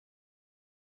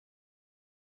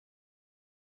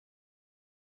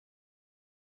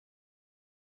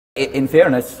In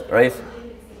fairness, right,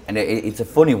 and it's a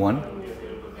funny one,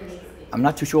 I'm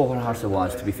not too sure what horse it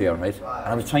was, to be fair, right? And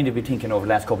I was trying to be thinking over the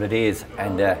last couple of days,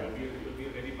 and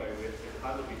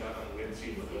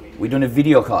we done a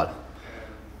video call.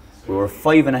 We were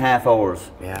 5.5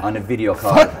 hours on a video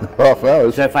call. 5.5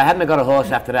 hours? So if I hadn't got a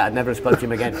horse after that, I'd never spoke to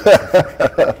him again.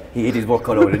 He hit his work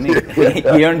cut out, didn't he?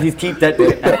 He earned his keep that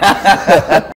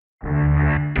day.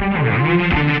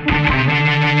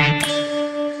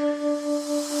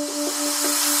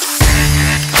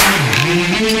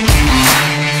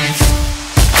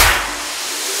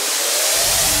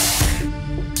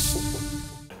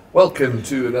 Welcome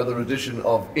to another edition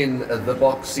of In the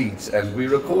Box Seat, and we're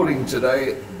recording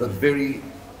today the very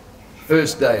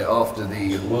first day after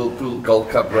the Whirlpool Gold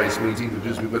Cup race meeting,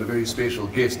 because we've got a very special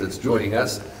guest that's joining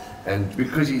us, and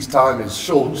because his time is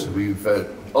short, we've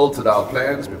altered our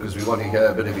plans because we want to hear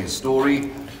a bit of his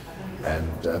story. And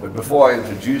but before I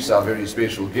introduce our very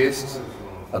special guest,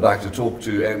 I'd like to talk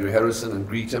to Andrew Harrison and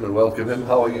greet him and welcome him.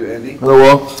 How are you, Andy? Hello,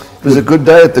 well, it was a good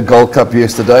day at the Gold Cup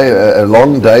yesterday, a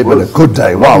long day, but a good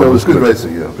day. Wow, it was good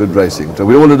racing, yeah. Good racing. So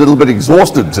we're all a little bit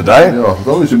exhausted today. Yeah, as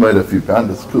long as you made a few pounds,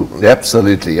 that's cool.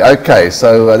 Absolutely. Okay,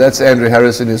 so that's Andrew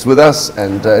Harrison is with us,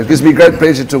 and it gives me great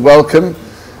pleasure to welcome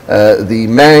the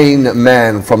main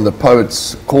man from the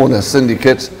Poets Corner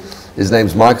Syndicate. His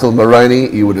name's Michael Moroney.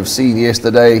 You would have seen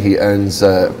yesterday, he owns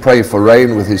Pray for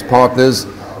Rain with his partners.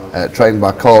 Trained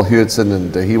by Carl Hewitson,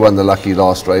 and he won the lucky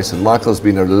last race. And Michael's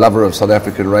been a lover of South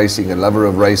African racing, a lover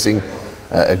of racing,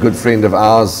 a good friend of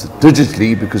ours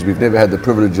digitally, because we've never had the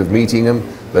privilege of meeting him,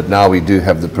 but now we do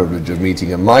have the privilege of meeting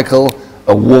him. Michael,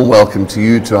 a warm welcome to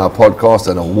you, to our podcast,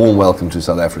 and a warm welcome to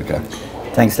South Africa.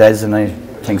 Thanks, Les, and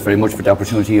thanks very much for the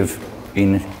opportunity of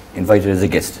being invited as a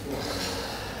guest.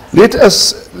 Let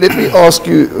me ask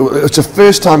you, it's the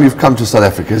first time you've come to South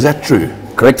Africa, is that true?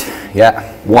 Correct,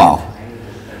 yeah. Wow.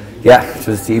 Yeah, it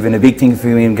was even a big thing for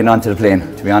me getting onto the plane,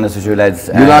 to be honest with you,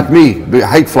 lads. You like me,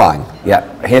 hate flying? Yeah,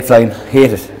 hate flying,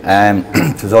 hate it.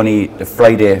 It was only the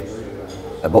Friday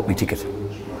I booked my ticket.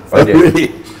 Friday. Oh,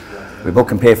 really? We booked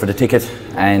and paid for the ticket,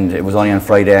 and it was only on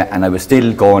Friday, and I was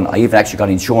still going. I even actually got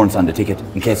insurance on the ticket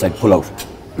in case I'd pull out.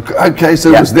 Okay,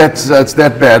 so it was it's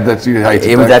that bad that you hate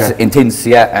it? It was that intense,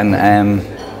 yeah, and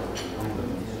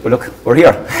well, look, we're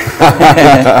here.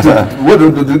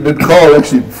 Did Carl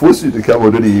actually force you to come,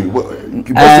 or did he? He must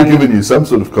have given you some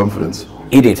sort of confidence.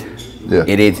 He did. Yeah.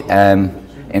 He did.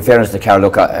 In fairness to Carl,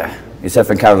 look, yourself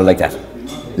and Carl are like that.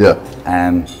 Yeah.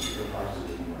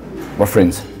 We're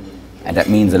friends, and that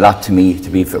means a lot to me, to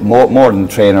be more than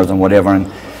trainers and whatever.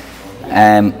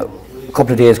 And a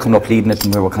couple of days coming up leading it,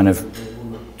 and we were kind of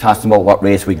talking about what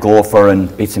race we'd go for and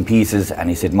bits and pieces. And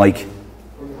he said, "Mike,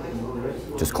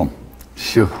 just come."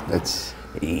 Sure, that's.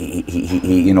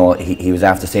 He was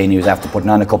after saying he was after putting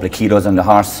on a couple of kilos on the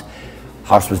horse.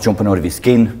 Horse was jumping out of his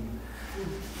skin,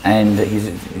 and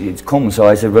he's come. So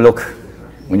I said, "Well, look,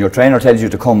 when your trainer tells you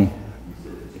to come,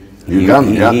 You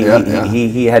come, yeah.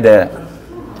 He had a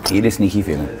sneaky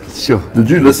feeling." Sure. Did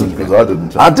you listen? Because I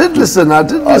didn't. I did listen.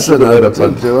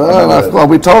 Well,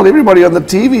 we told everybody on the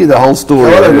TV the whole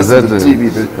story. I listened to the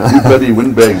TV, but you bloody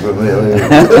windbag.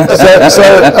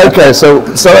 So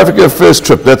South Africa first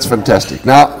trip. That's fantastic.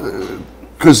 Now,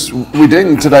 because we're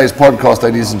doing today's podcast,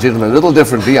 ladies and gentlemen, a little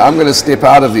differently. I'm going to step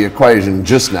out of the equation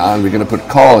just now, and we're going to put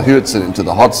Carl Hewitson into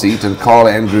the hot seat, and Carl,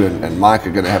 Andrew, and Mike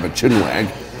are going to have a chin wag.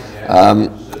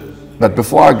 But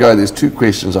before I go, there's two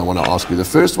questions I want to ask you. The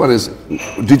first one is,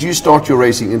 did you start your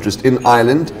racing interest in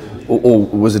Ireland, or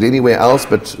was it anywhere else?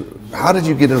 But how did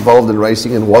you get involved in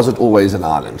racing, and was it always in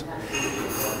Ireland?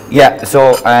 Yeah,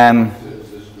 so I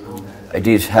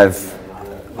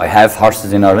have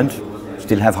horses in Ireland,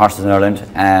 still have horses in Ireland.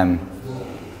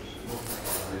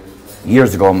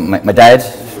 Years ago, my dad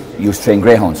used to train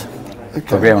greyhounds,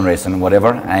 for greyhound racing and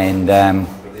whatever, and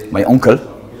my uncle,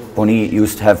 Bunny,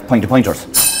 used to have pointers.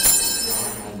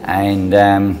 And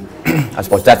I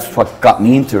suppose that's what got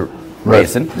me into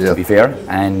racing, to be fair.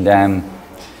 And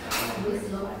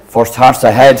first horse I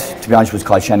had, to be honest, was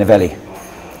called Shanavelli.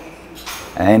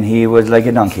 And he was like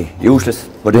a donkey, useless.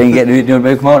 But then you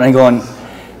come out and going,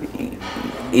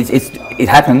 it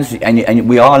happens, and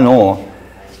we all know,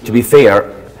 to be fair,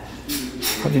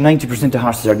 probably 90% of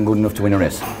horses aren't good enough to win a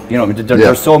race. You know,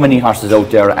 there's so many horses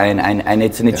out there, and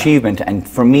it's an achievement. And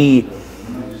for me,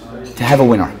 to have a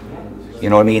winner, you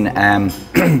know what I mean?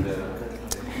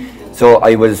 So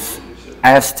I was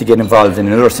asked to get involved in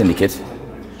another syndicate,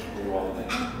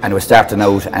 and I was starting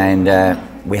out, and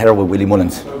we had her with Willie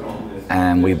Mullins,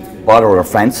 and we bought her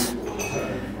France,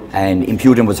 and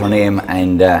Impudent was her name,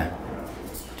 and I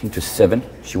think it was 7.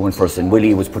 She won first, and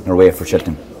Willie was putting her away for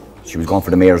Cheltenham. She was going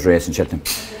for the mayor's race in Cheltenham.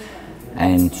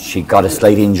 and she got a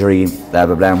slight injury, blah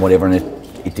blah blah, and whatever, and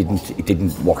it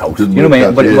didn't work out. Didn't you know what I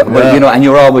work mean? out, But yeah. you know, and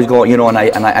you're always going, you know, and I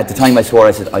at the time I swore,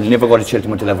 I said I'll never go to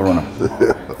Cheltenham until I have a runner.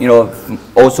 You know,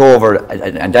 also over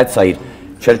and that side,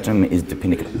 Cheltenham is the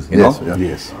pinnacle. You know.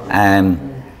 Yes.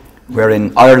 Where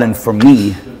in Ireland, for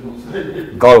me,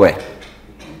 Galway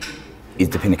is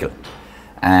the pinnacle.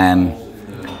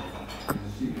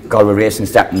 Galway racing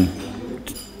starting.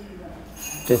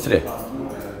 Today's today.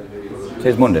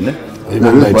 Today's Monday, isn't it?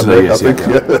 Monday today, yes, I think,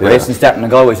 yeah. Racing starting in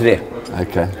Galway today.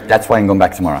 Okay. That's why I'm going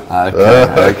back tomorrow.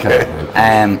 Okay.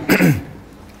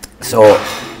 So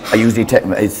I usually take.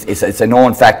 It's a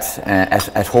known fact.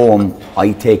 At home,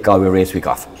 I take Galway race week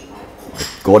off.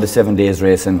 Go to 7 days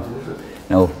racing.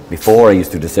 Now, before I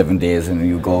used to do the 7 days, and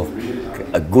you go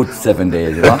a good 7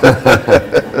 days, you know.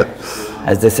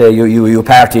 As they say, you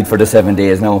partied for the 7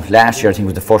 days. Now, last year I think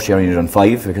was the first year I only done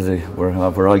 5 because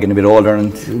we're all getting a bit older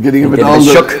and Getting a bit older.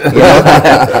 shook. You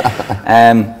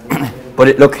know? But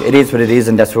it is what it is,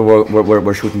 and that's where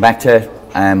we're shooting back to.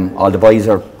 All the boys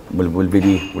will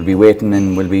be waiting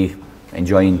and will be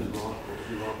enjoying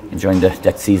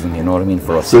that season. You know what I mean,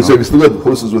 for us. So you know? you still have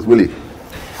horses with Willie?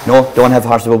 No, don't have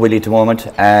horses with Willie at the moment.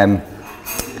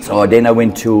 So then I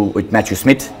went with Matthew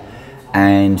Smith,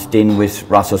 and then with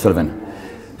Ross O'Sullivan.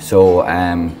 So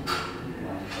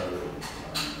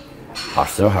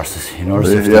horses are horses, you know.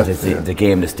 It's the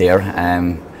game that's there.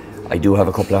 I do have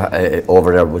a couple of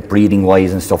over there with breeding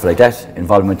wise and stuff like that,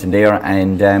 involvement in there,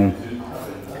 and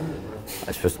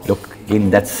I suppose look again.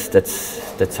 That's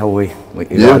how we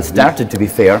all started. To be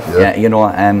fair, you know,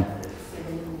 I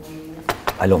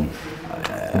love them.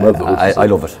 I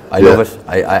love it. I love it.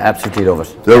 I absolutely love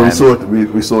it. Yeah, we saw it.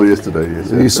 We saw yesterday.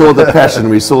 Yes. We saw the passion,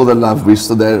 we saw the love, we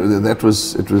saw that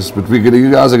was. But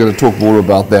you guys are going to talk more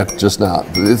about that just now.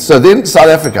 So then, South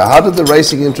Africa. How did the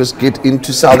racing interest get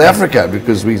into South Africa?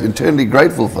 Because we're eternally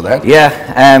grateful for that. Yeah,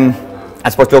 I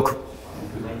suppose. Look,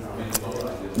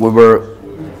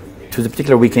 it was a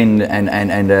particular weekend,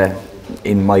 and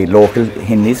in my local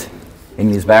Henley's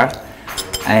bar,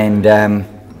 and.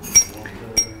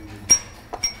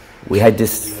 We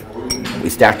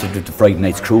started with the Friday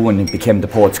Night's crew, and it became the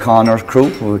Poets Corner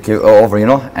crew over, you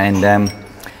know, and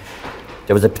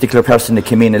there was a particular person that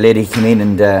came in, a lady came in,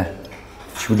 and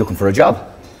she was looking for a job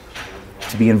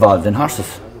to be involved in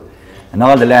horses. And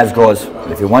all the lads goes,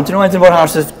 if you want to know anything about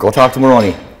horses, go talk to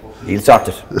Moroney, he'll sort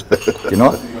it, you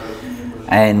know.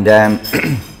 And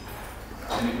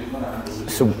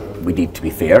so we need to be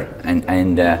fair,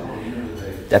 and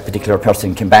that particular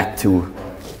person came back to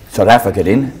South Africa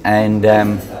then, and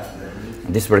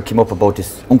this is where it came up about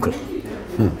this uncle.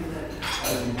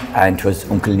 And it was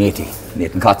Uncle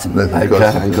Nathan Cotson.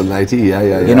 Uncle Nathan,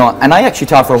 yeah. You know, and I actually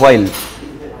thought for a while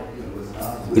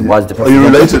it was the person. Are you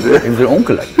related? It was an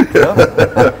uncle, like, you know?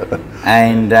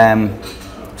 And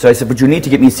so I said, but you need to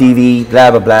get me a CV,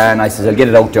 blah blah blah, and I said, I'll get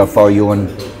it out there for you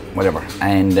and whatever.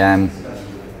 And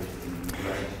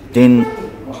then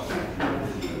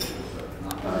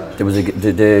there was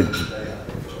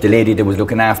the lady that was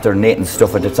looking after Nathan's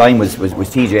stuff at the time was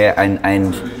TJ,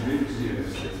 and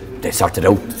they sorted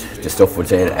out the stuff with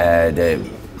the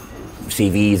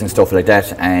CVs and stuff like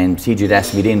that, and TJ had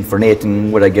asked me then for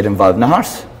Nathan, would I get involved in a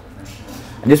horse?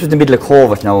 And this was the middle of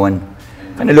COVID now, and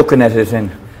kind of looking at it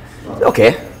and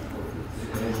okay.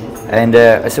 And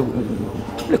I said,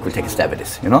 look, we'll take a stab at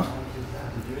this, you know.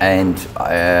 And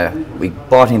we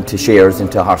bought into shares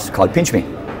into a horse called Pinch Me.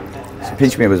 So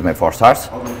Pinch Me was my first horse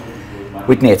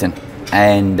with Nathan,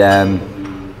 and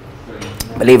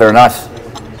believe it or not,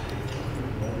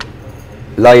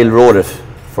 Lyle rode it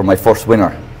for my first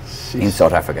winner in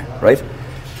South Africa, right?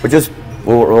 But just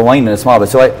we're winding a small bit,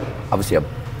 so I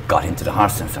got into the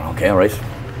horse and said, okay, all right.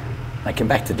 I came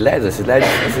back to the lads, I said, lads,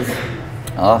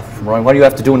 Ryan, what do you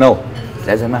have to do now?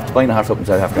 Lads, I'm after buying a horse up in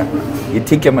South Africa. You'd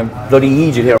think I'm a bloody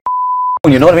idiot here,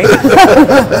 you know what I mean?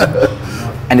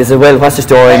 And they said, well, what's the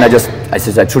story? And I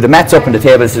said, I threw the mats up on the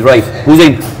table. I said, right, who's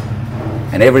in?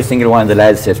 And every single one of the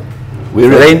lads said,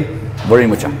 we're in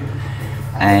with you.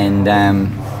 And,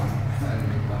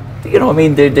 you know what I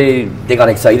mean, they got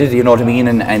excited, you know what I mean?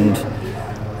 And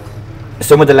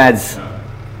some of the lads,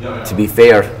 to be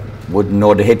fair, wouldn't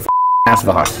know the hit ass of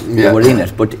a horse. Yeah. They were in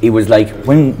it, but it was like,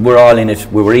 when we're all in it,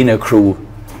 we were in a crew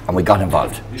and we got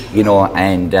involved, you know,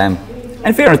 and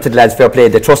fair to the lads, fair play,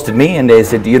 they trusted me, and they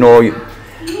said, you know,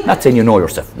 not saying you know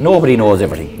yourself, nobody knows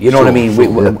everything, you know what I mean?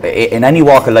 In any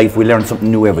walk of life, we learn something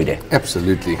new every day.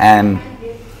 Absolutely.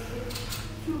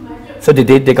 So they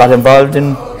did, they got involved,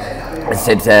 and I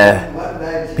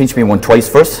said, Pinch Me won twice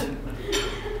for us,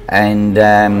 and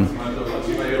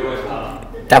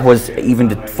that was even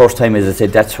the first time, as I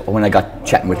said, that's when I got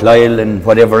chatting with Lyle and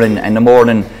whatever in the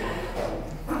morning.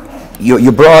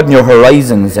 You broaden your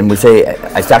horizons, and we say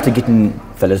I started getting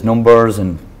fellas' numbers,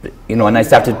 and you know, and I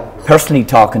started personally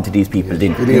talking to these people.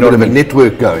 Then you know, a bit of a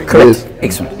network going. Correct.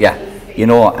 Excellent. Yeah. You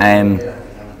know,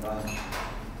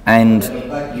 and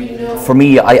for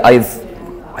me,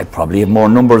 I probably have more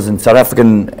numbers in South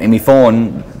African in my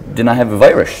phone than I have of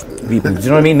Irish people. Do you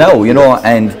know what I mean? Now, you know,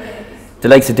 and the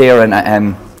likes of there,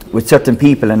 and with certain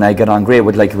people, and I get on great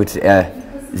with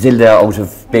Zilda out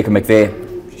of Baker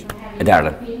McVeigh, a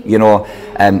darling. You know,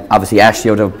 obviously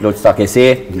Ashley out of Bloodstock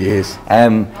SA. Yes.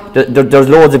 There's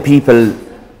loads of people,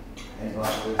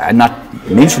 and not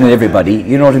mentioning everybody,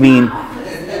 you know what I mean,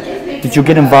 that you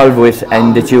get involved with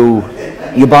and that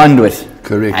you bond with.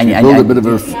 Correct. And you build a bit of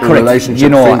a relationship, you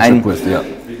know, friendship with. Yeah.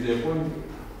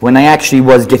 When I actually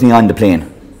was getting on the plane,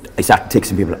 I started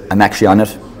texting people, I'm actually on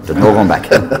it, there's no going back,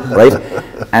 right?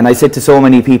 And I said to so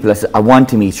many people, I said, I want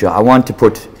to meet you, I want to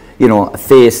put, you know, a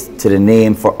face to the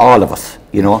name for all of us,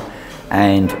 you know.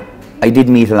 And I did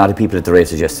meet a lot of people at the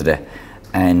races yesterday,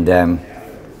 and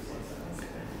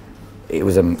it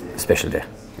was a special day.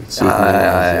 It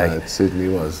certainly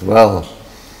was. Well,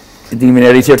 the even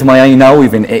areas here to my eye now,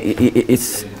 even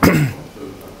it's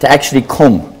to actually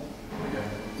come.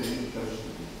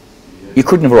 You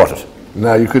couldn't have wrote it.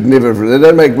 No, you could never. They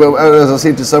don't make. Well, as I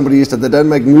said to somebody yesterday, they don't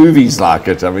make movies like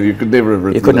it. I mean, you could never have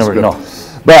written. You couldn't have written. No.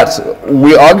 But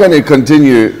we are going to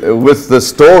continue with the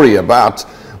story about,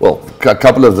 well, a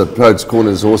couple of the Poets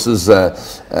Corners horses.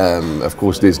 Of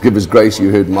course, there's Giver's Grace, you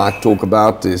heard Mike talk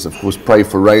about. There's, of course, Pray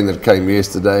for Rain that came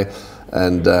yesterday.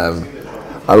 And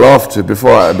I laughed,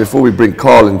 before we bring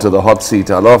Carl into the hot seat,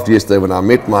 I laughed yesterday when I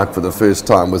met Mike for the first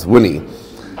time with Winnie.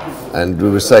 And we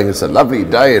were saying it's a lovely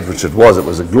day, which it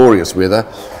was a glorious weather.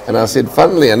 And I said,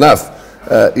 funnily enough,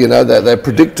 you know, they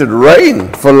predicted rain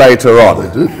for later on. They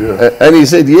did, yeah. And he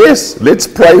said, yes, let's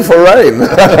pray for rain.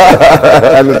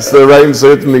 And the rain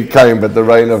certainly came, but the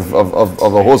rain of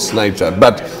a horse nature.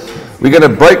 But we're going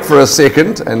to break for a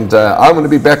second, and I'm going to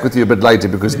be back with you a bit later,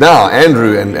 because now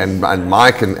Andrew and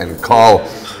Mike and Carl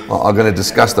are going to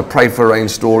discuss the Pray for Rain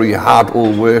story, how it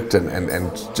all worked,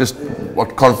 and just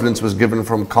what confidence was given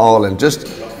from Carl. And just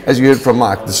as you heard from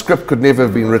Mike, the script could never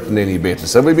have been written any better.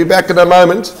 So we'll be back in a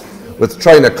moment with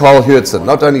trainer Carl Hewitson,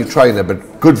 not only trainer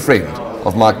but good friend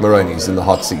of Mike Moroney's, in the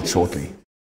hot seat shortly.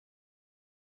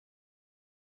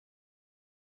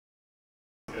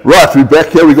 Right, we're back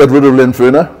here. We got rid of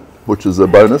Lenfrena, which is a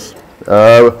bonus.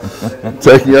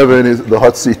 Taking over in the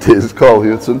hot seat is Carl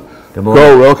Hewitson. Good morning.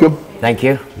 Carl, welcome. Thank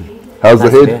you. How's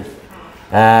Nice the to head? be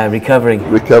here. Recovering.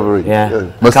 Recovering.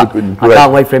 Yeah. Must have been I great.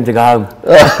 can't wait for him to go home.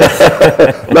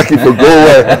 Lucky for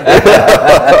Galway.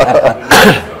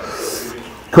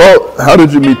 Carl, how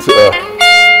did you meet?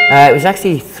 It was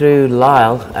actually through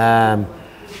Lyle. I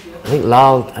think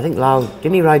Lyle,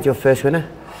 didn't he ride your first winner?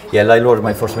 Yeah, Lyle rode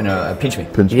my first winner, Pinch Me.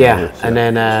 Pinch Me, Yeah, yes, and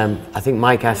then I think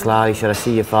Mike asked Lyle, he said, I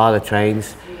see your father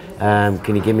trains,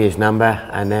 can you give me his number?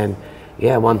 And then,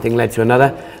 yeah, one thing led to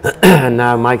another, and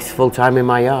now Mike's full-time in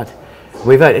my yard.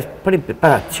 We've had, it's probably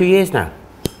about 2 years now,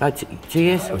 about 2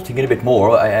 years. I was thinking a bit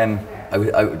more. I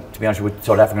to be honest, with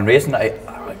South African racing,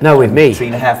 No, with me.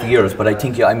 3.5 years, but I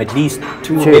think I'm at least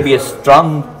two, maybe a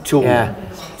strong 2. Yeah,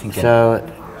 so,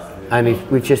 and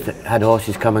we've just had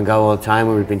horses come and go all the time,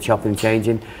 and we've been chopping and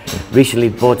changing. Recently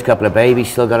bought a couple of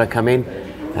babies, still got to come in,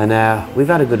 and we've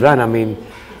had a good run. I mean,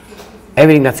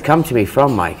 everything that's come to me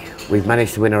from Mike, we've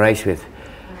managed to win a race with.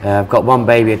 I've got one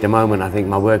baby at the moment. I think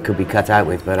my work could be cut out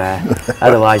with, but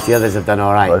otherwise the others have done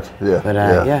all right. Yeah, But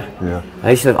yeah. And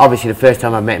this is obviously the first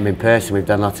time I met him in person. We've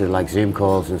done lots of like Zoom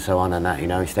calls and so on and that. You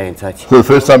know, we stay in touch. So the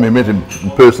first time you met him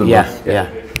in person? Yeah, yeah.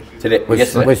 Today, Was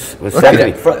yesterday.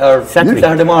 Saturday.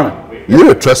 Saturday morning.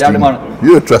 You're a trusting. Saturday morning.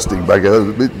 You're a trusting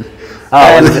bugger.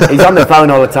 He's on the phone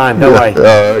all the time. Don't worry.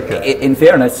 Oh, okay. In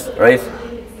fairness, right,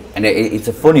 and it's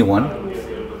a funny one.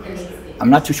 I'm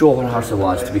not too sure what horse it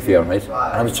was, to be fair, right? And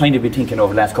I was trying to be thinking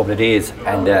over the last couple of days,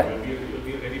 and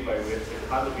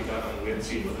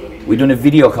we done a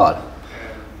video call.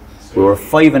 We were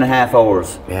 5.5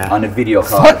 hours on a video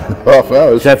call. Half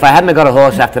hours. So if I hadn't have got a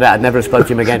horse after that, I'd never have spoke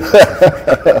to him again.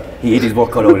 He ate his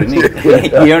work cut out, didn't he?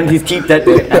 He earned his keep that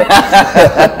day.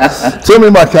 Tell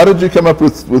me, Mike, how did you come up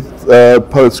with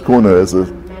Poets Corner as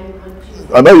a?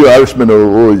 I know you Irishmen are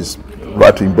always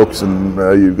writing books, and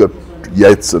you've got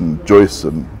Yates and Joyce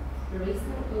and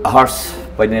A horse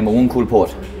by the name of One Cool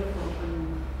Poet,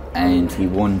 and he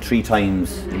won 3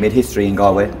 times. He made history in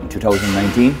Galway in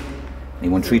 2019. And he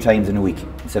won 3 times in a week,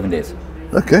 in 7 days.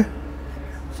 okay.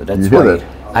 So that's You hear why. that?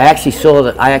 I actually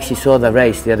saw the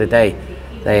race the other day.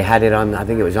 They had it on. I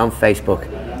think it was on Facebook.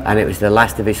 and it was the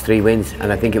last of his 3 wins,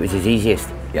 and I think it was his easiest.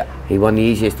 Yeah. He won the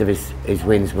easiest of his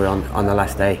wins were on the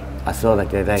last day. I saw that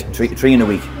the other day. Three in a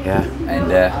week. Yeah. And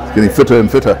Getting fitter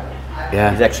and fitter.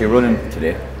 Yeah. he's actually running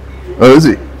today. Oh, is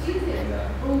he?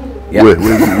 Yeah.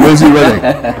 Where's he running?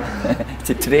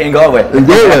 Today in Galway. In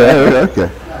Galway, okay.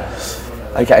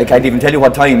 I can't even tell you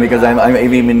what time, because I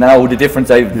mean now the difference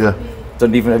I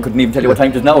couldn't even tell you what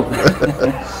time it is now.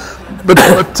 But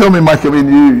tell me, Mike. I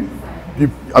mean,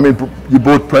 you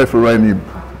bought Pray for Rain.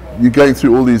 You're going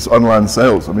through all these online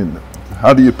sales. I mean,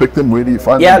 how do you pick them? Where do you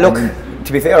find them? Yeah, look.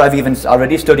 To be fair, I've even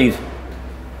already studied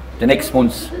the next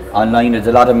months online. There's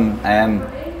a lot of them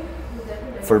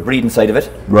for the breeding side of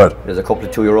it. Right. There's a couple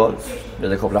of 2-year-olds.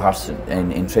 There's a couple of horses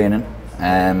in training.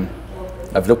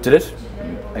 I've looked at it.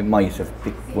 I might have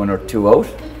picked 1 or 2 out.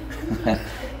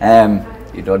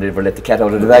 You don't ever let the cat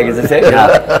out of the bag, as I say.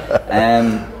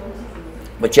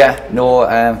 But yeah, no.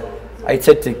 I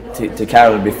said to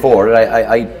Carol before,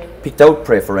 I picked out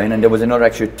Pray for Rain, and there was another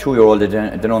actually 2-year-old, the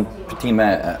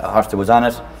Patima horse that was on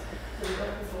it.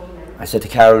 I said to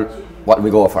Carol, what do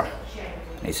we go for?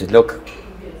 And he said, look,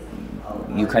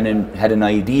 you kind of had an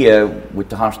idea with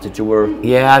the horse that you were...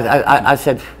 Yeah, I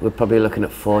said we're probably looking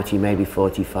at 40, maybe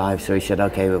 45. So he said,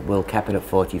 okay, we'll cap it at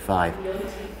 45.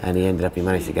 And he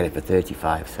managed to get it for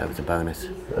 35, so it was a bonus.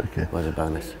 Okay. It was a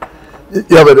bonus.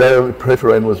 Yeah, but Pray for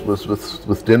Rain was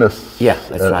with Dennis. Yeah,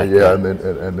 that's right. Yeah, and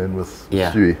then with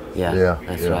Stewie. Yeah,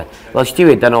 that's right. Well, Stewie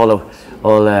had done all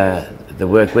the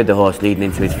work with the horse leading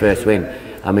into his first win.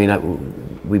 I mean,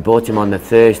 we bought him on the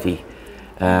Thursday,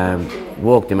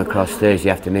 walked him across Thursday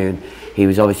afternoon. He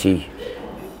was obviously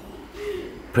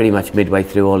pretty much midway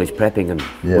through all his prepping, and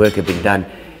work had been done.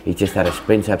 He just had a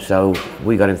sprint up, so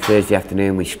we got him Thursday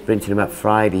afternoon. We sprinted him up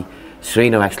Friday.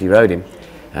 Sereno actually rode him.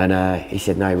 And he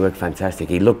said, no, he worked fantastic.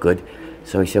 He looked good.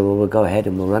 So he said, well, we'll go ahead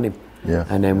and we'll run him. Yeah.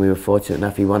 And then we were fortunate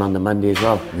enough he won on the Monday as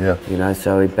well. Yeah. You know,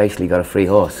 so he basically got a free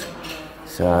horse.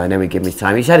 So, and then we give him his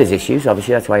time. He's had his issues,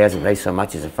 obviously. That's why he hasn't raced so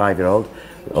much as a 5-year-old.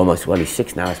 Almost, well, he's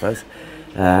 6 now, I suppose.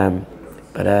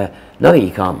 But nothing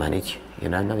you can't manage. You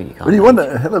know, nothing you can't But he manage. won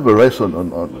a hell of a race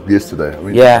on yesterday. I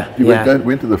mean, Yeah, he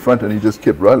went to the front and he just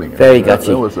kept rolling. Very gutsy.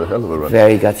 That was a hell of a run.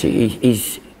 Very gutsy.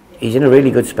 He's in a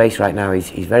really good space right now.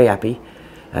 He's very happy.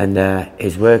 And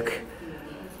his work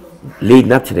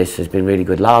leading up to this has been really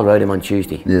good. Lyle rode him on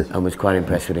Tuesday and was quite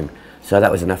impressed with him. So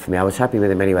that was enough for me. I was happy with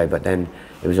him anyway, but then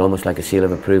it was almost like a seal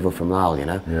of approval from Lyle, you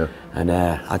know. Yeah. And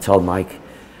I told Mike,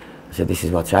 I said, this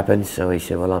is what's happened. So he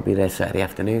said, well, I'll be there Saturday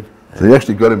afternoon. So you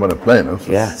actually got him on a plane, huh?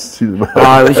 Yeah.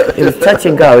 It was touch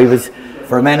and go. He was...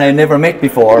 For a man I never met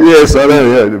before. Yes, I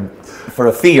know, yeah. For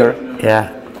a fear.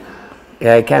 Yeah.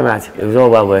 Yeah, it came out. It was all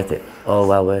well worth it. All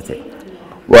well worth it.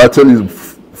 Well, I tell you,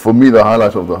 for me, the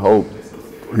highlight of the whole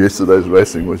yesterday's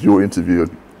racing was your interview.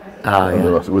 Oh,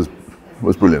 yeah. It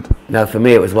was brilliant. No, for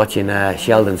me it was watching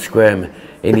Sheldon squirm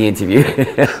in the interview.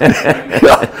 Okay,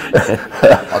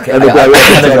 And the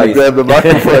guy grabbed the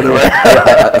microphone away.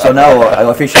 So now I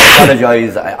officially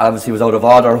apologise. I obviously was out of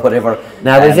order or whatever.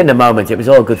 No, it was in the moment. It was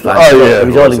all good fun. Oh, yeah, it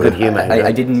was all in good humour.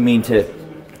 I didn't mean to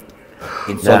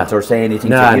insult or say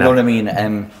anything. No, to you no. know what I mean?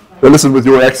 Well, listen, with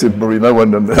your accent, Marie, no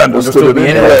one understood it me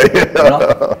anyway. you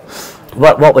know?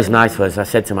 What was nice was I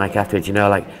said to Mike afterwards, you know,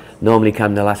 like normally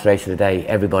come the last race of the day,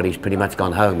 everybody's pretty much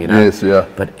gone home, you know. Yes, yeah.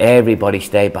 But everybody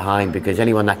stayed behind because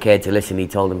anyone that cared to listen, he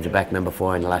told them to back number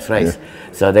 4 in the last race.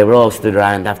 Yeah. So they were all stood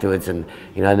around afterwards, and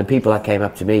you know, and the people that came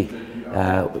up to me,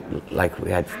 like we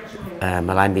had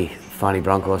Malandi, Farney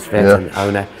Broncos vet and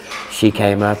owner, she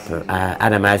came up,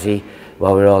 Anna Mazzi.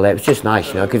 Well, we were all there. It was just nice,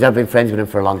 you know, because I've been friends with him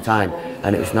for a long time,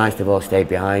 and it was nice to have all stayed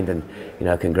behind and, you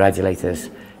know, congratulate us.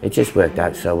 It just worked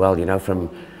out so well, you know, from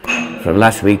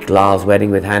last week, Lyle's wedding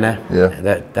with Hannah.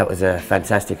 Yeah. That was a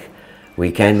fantastic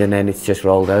weekend, and then it's just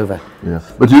rolled over. Yeah.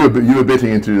 But you were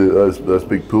betting into those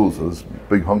big pools, those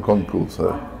big Hong Kong pools.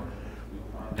 So.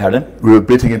 Pardon? We were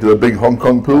betting into the big Hong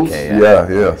Kong pools. Okay,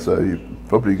 yeah. So you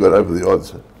probably got over the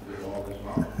odds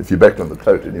if you backed on the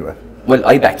tote anyway. Well,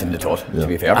 I backed him the tote, to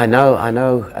be fair. I know.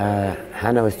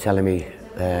 Hannah was telling me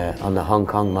on the Hong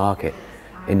Kong market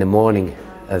in the morning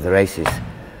of the races,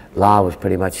 Lyle was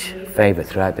pretty much favourite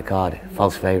throughout the card,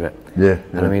 false favourite. Yeah.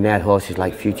 And I mean, they had horses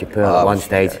like Future Pearl at one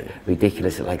stage,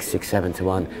 ridiculous at like 6-7 to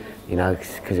 1, you know,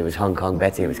 because it was Hong Kong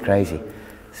betting, it was crazy.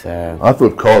 So I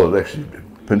thought Carl had actually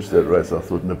pinched that race. I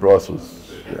thought Nebraska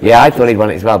was... Yeah, I thought he'd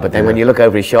won it as well, but then when you look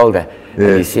over his shoulder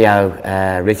and you see how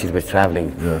Richard was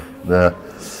travelling.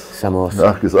 Some horse.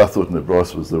 No, because I thought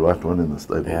Nebraska was the right one in the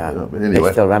stable. Yeah, but anyway.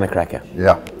 they still ran a cracker.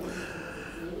 Yeah.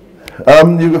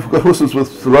 You've got horses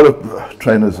with a lot of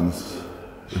trainers in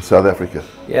South Africa.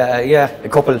 Yeah, a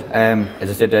couple. As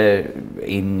I said,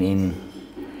 in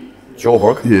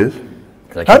Joburg. Yes.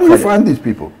 Like How do you find these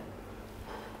people?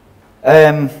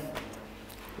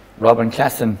 Robin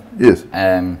Klassen. Yes.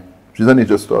 She's only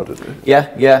just started. Eh?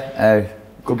 Yeah.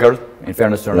 Good girl. In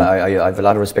fairness to her, I have a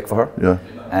lot of respect for her.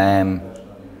 Yeah.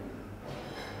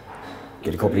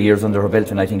 Get a couple of years under her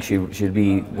belt, and I think she'll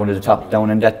be one of the top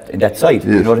down in that side. Yes.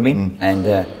 You know what I mean?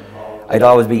 And I'd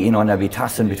always be, you know, and I'd be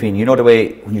tossing between, you know, the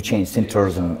way when you change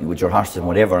centres and with your horses and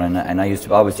whatever. And I used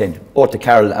to always say both to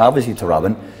Carol and obviously to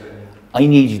Robin, I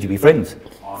need you to be friends.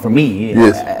 For me,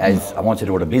 yes. As I want to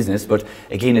do the business, but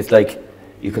again, it's like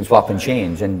you can swap and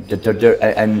change, and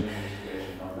and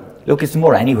look, it's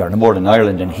more anywhere, no more than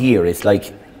Ireland than here. It's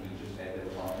like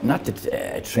not that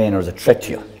a trainer is a threat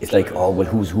to you. It's like, oh well,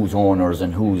 who's owners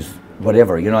and who's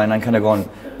whatever, you know. And I'm kind of going,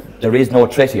 there is no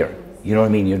threat here. You know what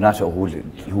I mean? You're not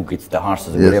who gets the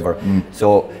horses or yes. whatever.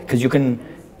 So because you can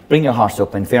bring your horse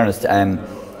up. In fairness,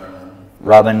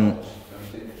 Robin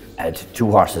has two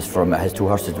horses.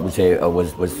 We'll say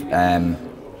was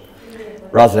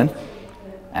Rosalind,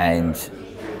 and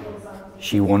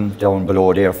she won down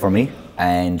below there for me,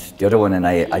 and the other one, and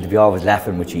I'd be always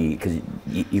laughing with you because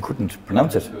you couldn't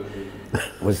pronounce it,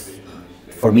 was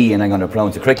for me, and I'm going to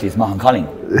pronounce it correctly, it's Moroney and Carl,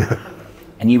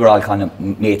 and you were all kind of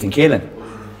mate and Caelan,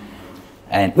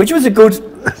 and which was a good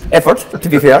effort, to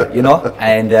be fair, you know,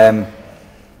 and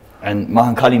Moroney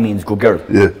and Carl means good girl.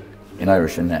 Yeah. In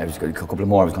Irish, and I was a couple of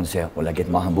more. I was going to say, well, I get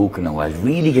Mohan Buchan now. I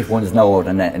really get ones now out.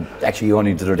 And actually,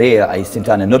 only the other day, I sent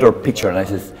on another picture, and I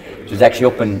said, it was actually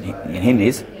up in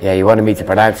Hindley's. Yeah, you wanted me to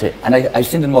pronounce it. And I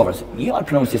sent them over. I said, you all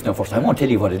pronounce this now first. I won't tell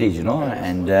you what it is, you know.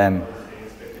 And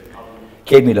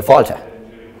gave me the Falta.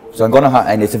 So I'm going to,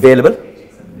 and it's available.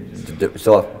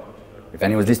 So if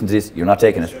anyone's listening to this, you're not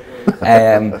taking it.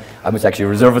 I must actually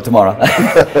reserve it tomorrow.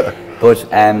 But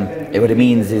what it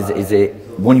means is a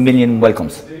 1 million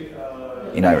welcomes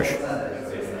in Irish.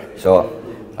 So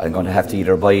I'm going to have to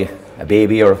either buy a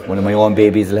baby or one of my own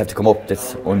babies will have to come up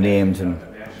that's unnamed, and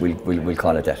we'll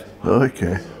call it that.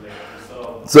 Okay.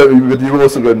 So but you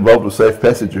also got involved with Safe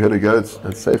Passage. You had a go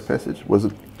at Safe Passage, was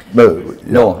it? No. Yeah.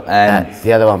 No.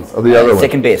 The other one. Oh, the other one.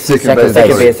 Second base. Second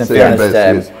base. In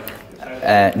fairness.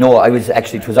 No, I was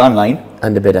actually, it was online.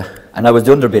 Underbidder. And I was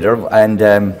the underbidder, and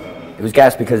it was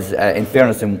gas because, in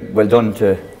fairness, and well done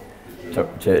to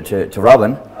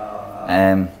Robin.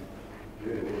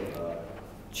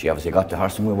 She obviously got the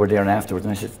horse, and we were there and afterwards,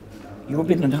 and I said, you were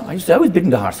bidding on the horse? I said, I was bidding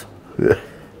the horse. Yeah.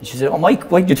 And she said, oh Mike,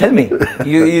 why did you tell me?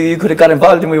 you could have got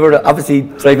involved, and we were obviously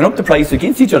driving up the price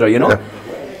against each other, you know. Yeah.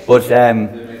 But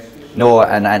no,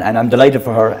 and I'm delighted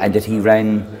for her, and that he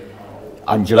ran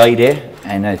on July Day,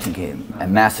 and I think a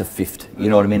massive fifth, you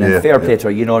know what I mean, and fair play to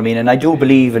her, you know what I mean. And I do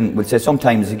believe, and would say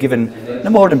sometimes given no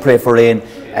more than pray for rain,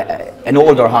 an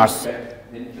older horse,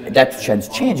 that chance,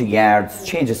 changing yards,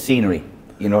 change of scenery,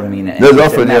 you know what I mean. There's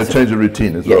often a change of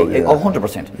routine as well. Yeah,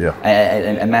 100%. Yeah.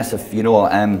 A massive, you know,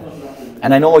 and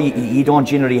I know you don't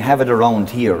generally have it around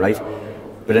here, right?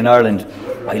 But in Ireland,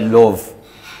 I love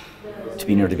to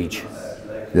be near the beach.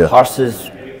 Yeah. Horses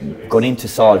going into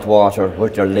salt water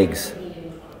with their legs.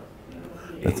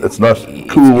 It's not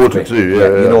cool water too.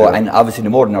 You know, and obviously no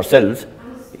more than ourselves.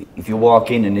 If you walk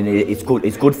in and it's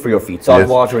good for your feet. Salt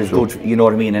water is good, you know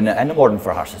what I mean, and no more than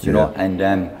for horses, you know. And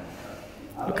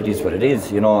look, it is what it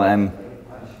is, you know.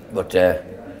 But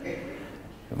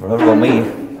whatever about me,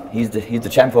 he's the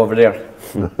champ over there.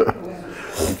 In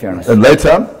fairness. And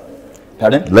Laytown?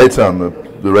 Pardon?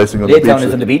 Laytown, the racing on the beach. Laytown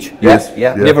is on the beach. Yes.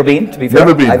 Yeah. Never been, to be fair.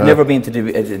 Never been. I've never been to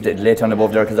Laytown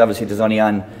above there, because obviously there's only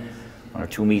on 1 or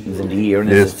 2 meetings in the year, and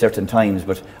it's at certain times.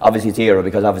 But obviously it's here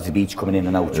because obviously beach coming in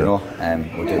and out, you know.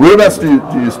 Whereabouts do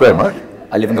you stay, Mike?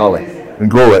 I live in Galway. In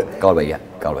Galway? Galway, yeah,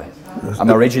 Galway. I'm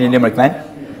originally a Limerick man.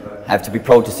 I have to be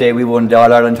proud to say we won the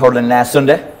All-Ireland hurling last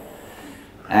Sunday.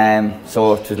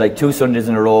 So it was like 2 Sundays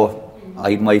in a row,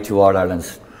 I had my 2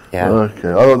 All-Irelands. Yeah. Okay.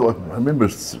 I remember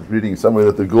reading somewhere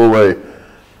that the Galway,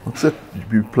 what's it?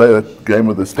 You play that game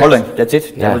with the sticks? Hurling, that's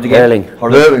it. Yeah, that was the game.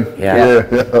 hurling.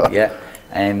 Yeah.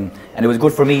 And it was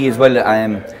good for me as well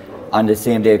on the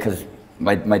same day, because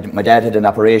my dad had an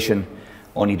operation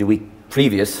only the week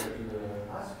previous,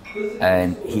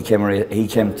 and he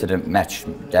came to the match.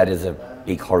 Dad is a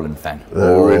big hurling fan.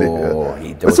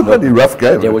 Really? It's a pretty rough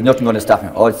game. There was nothing going to stop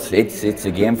him. Oh, it's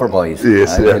a game for boys.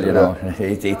 Yes, you know,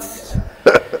 it's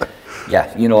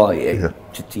yeah, you know,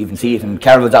 to even see it. And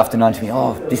Carol was often on to me,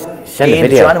 oh, this send game,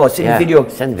 video. Send video.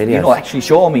 Send videos. You know, actually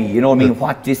show me, you know what I mean,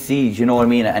 what this is, you know what I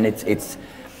mean. And it's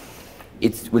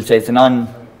we'll say it's a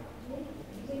non-paying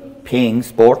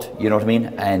sport, you know what I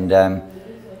mean. And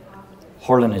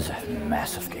hurling is a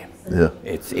massive game. Yeah.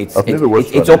 It's I've never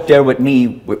watched it's up there with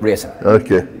me with racing.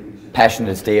 Okay. passion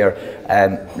is there.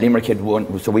 Limerick had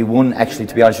won, so we won actually,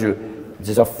 to be honest with you, this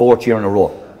is our 4th year in a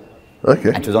row. Okay.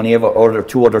 And it was only ever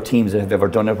 2 other teams that have ever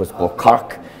done it, was both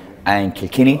Cork and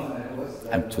Kilkenny.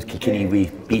 And it was Kilkenny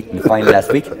we beat in the final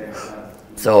last week.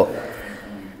 So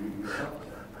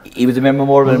it was a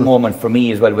memorable moment for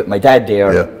me as well, with my dad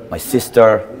there, my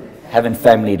sister, having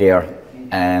family there.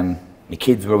 My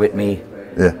kids were with me,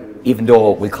 even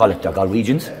though we call it the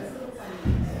Galwegians.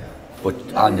 But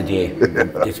on the day,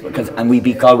 and we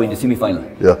beat Galway in the semi-final.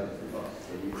 Yeah.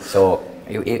 So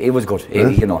it was good,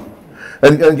 you know.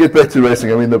 And get back to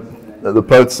racing. I mean, the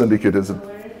Poets Syndicate, is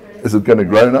it going to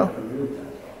grow now?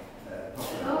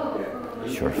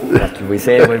 Sure. What can we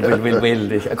say?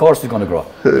 We'll, of course, it's going to grow.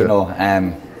 You know.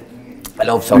 I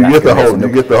love South Africa. You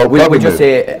get the whole. We just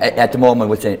say at the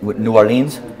moment with New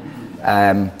Orleans.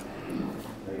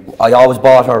 I always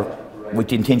bought her with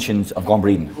the intentions of going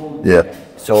breeding. Yeah.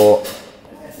 So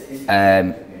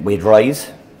we'd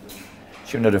Rise.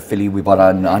 She another filly we bought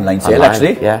on online sale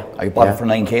actually. Yeah. I bought it for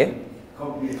 9k.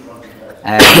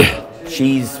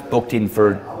 She's booked in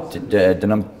for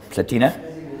the Platina.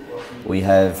 We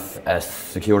have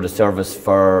secured a service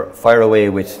for Fire Away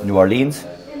with New Orleans.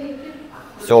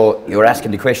 So you're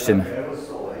asking the question: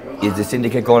 is the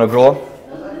Syndicate going to grow?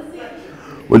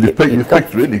 Well, you've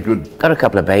picked really good. Got a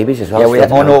couple of babies as well. Yeah, we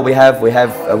have. Oh no, we have. We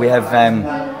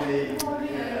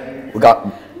got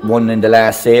one in the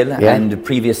last sale and the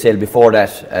previous sale before that.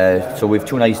 So we've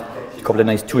a couple of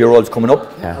nice 2-year-olds coming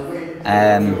up. Yeah.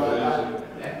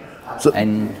 So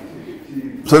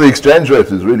the exchange rate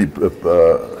is really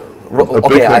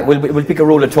okay. We'll pick a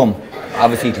rule of thumb.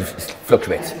 Obviously, it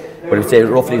fluctuates, but we'd say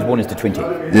roughly is 1 to 20,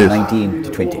 19 to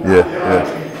 20. Yeah.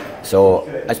 So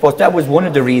I suppose that was one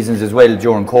of the reasons as well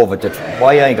during COVID that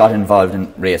why I got involved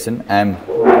in racing. And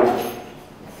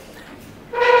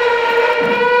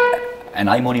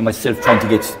I'm only myself trying to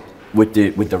get with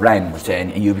the RAN,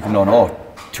 and you become known,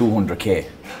 200k.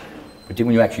 But then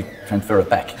when you actually transfer it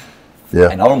back,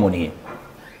 and our money,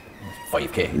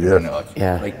 5k.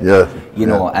 You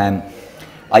know,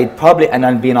 I'd probably, and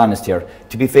I'm being honest here,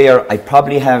 to be fair, I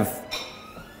probably have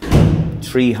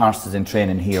 3 horses in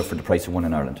training here for the price of 1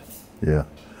 in Ireland. Yeah.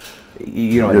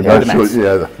 You know,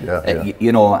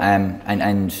 you know,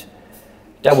 and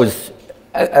that was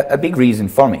a big reason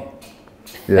for me.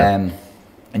 Yeah.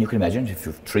 And you can imagine if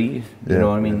you have 3, you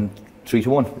know what I mean, 3 to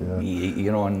 1.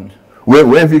 You know, and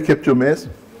where have you kept your mares?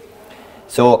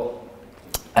 So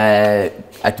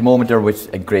at the moment they're with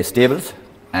Grey Stables.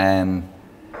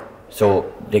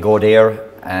 So they go there,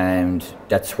 and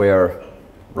that's where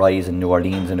Rise and New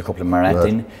Orleans and a couple of them are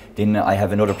at. Then I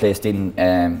have another place in,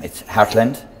 it's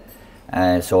Heartland.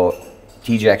 So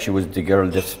TJ actually was the girl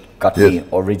that got me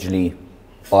originally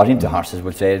bought into horses.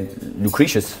 We'll say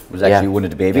Lucretius was actually one of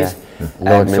the babies.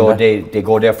 So they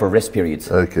go there for rest periods.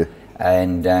 Okay.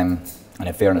 And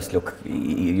in fairness, look,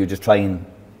 you just try and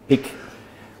pick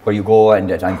where you go and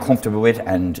that I'm comfortable with,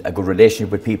 and a good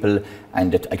relationship with people,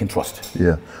 and that I can trust.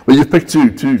 Yeah. Well, you've picked two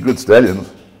good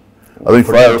stallions. I think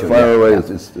Fire Away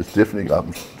is definitely up.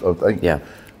 I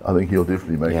think he'll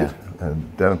definitely make it.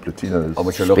 And Darren Platino is.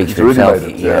 Which you're looking for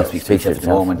himself. Speaks at the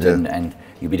moment, and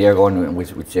you'll be there going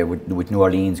with New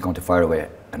Orleans going to Fire Away,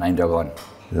 and I'm there going.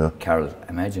 Carol,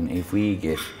 imagine if we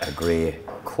get a grey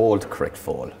cold correct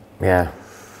fall. Yeah.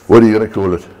 What are you going to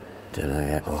call it? Don't know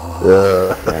yet.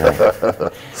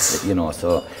 You know,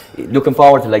 so looking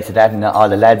forward to like that, and all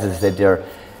the lads as said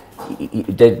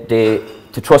they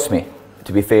to trust me,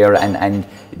 to be fair, and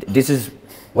this is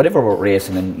whatever we're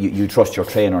racing, and you trust your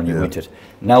trainer and you with it.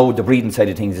 Now the breeding side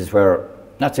of things is where,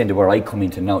 not saying that where I come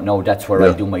into now that's where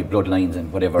I do my bloodlines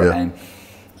and whatever, and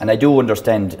I do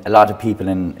understand a lot of people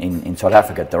in South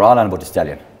Africa, they're all on about the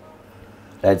stallion.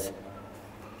 Lads,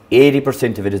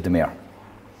 80% of it is the mare.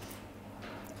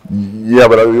 Yeah,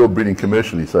 but you're breeding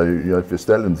commercially, so if your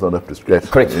stallion's not up to scratch.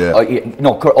 Correct. Yeah.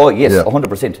 Yes,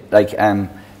 100%. Like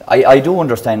I do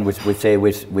understand with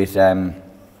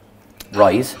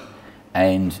Rise,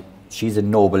 and she's a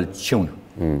noble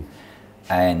tune,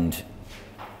 and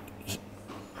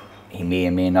he may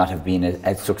or may not have been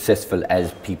as successful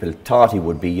as people thought he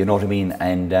would be. You know what I mean?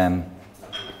 And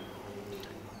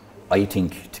I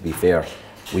think, to be fair,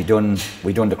 we done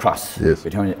the cross. Yes.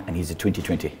 And he's a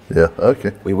 2020. Yeah.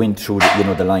 Okay. We went through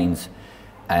the lines,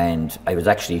 and I was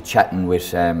actually chatting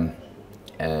with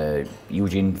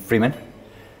Eugene Freeman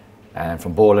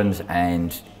from Boland,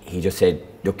 and he just said,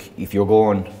 look, if you're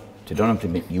going to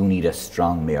Dunham, you need a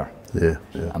strong mare. Yeah.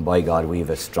 And by God, we have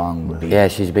a strong big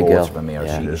she's a big girl. Mare.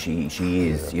 Yeah. She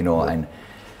is, you know, and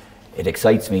it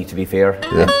excites me, to be fair.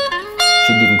 Yeah.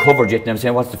 She didn't even cover it yet, and I'm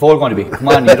saying, what's the foal going to be? Come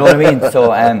on, you know what I mean?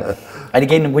 So And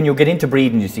again, when you get into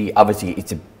breeding, you see, obviously,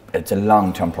 it's a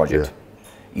long-term project.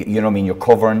 You know what I mean? You're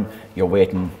covering, you're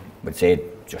waiting, let's say,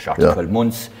 just short of 12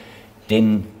 months.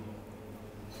 Then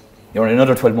you're in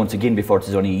another 12 months again before it's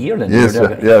only a year.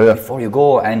 Then before you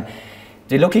go. And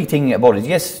the lucky thing about it,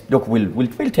 yes, look,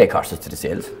 we'll take horses to the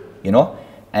sales, you know,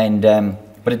 and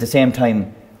but at the same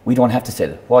time, we don't have to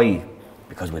sell. Why?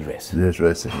 Because we'll race. Yes,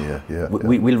 racing.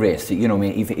 We'll race. You know, what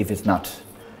I mean, if it's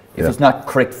not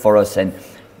correct for us, and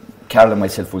Carol and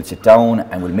myself will sit down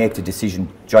and we'll make the decision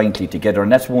jointly together.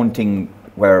 And that's one thing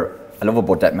where I love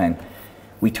about that, man.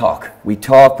 We talk, we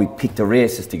pick the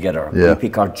races together, we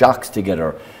pick our jocks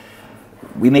together,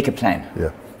 we make a plan.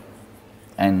 Yeah.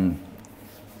 And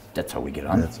that's how we get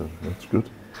on. That's good.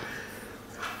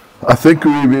 I think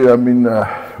we're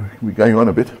going on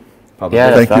a bit. Probably.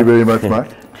 Yeah, Thank you very much,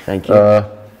 Mike. Thank you.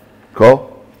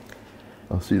 Carl,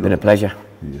 I'll see you Been later. a pleasure.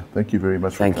 Yeah, thank you very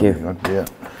much Thank for you. coming on. Yeah.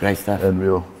 Great stuff. And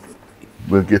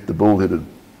we'll get the bald-headed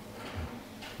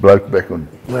bloke back on.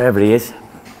 Wherever he is.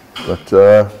 But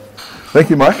thank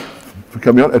you, Mike, for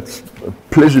coming on. It's a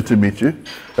pleasure to meet you,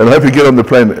 and I hope you get on the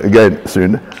plane again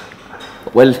soon.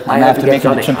 Well, I have to make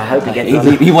I hope he gets on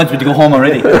it. He wants me to go home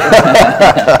already.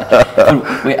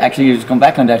 Wait, actually, just come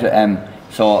back on that.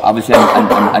 So obviously,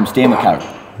 I'm staying with Carol.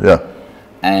 Yeah.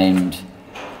 And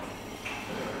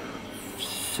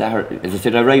Saturday, as I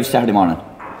said, I arrived Saturday morning.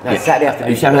 No, Saturday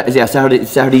afternoon.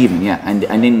 Saturday evening, yeah. And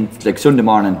then like Sunday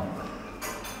morning,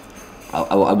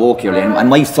 I woke early. And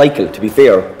my cycle, to be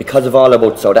fair, because of all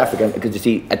about South Africa, because you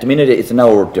see, at the minute it's an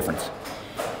hour difference.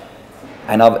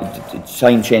 And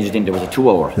time changed in, there was a 2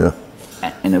 hour. Yeah.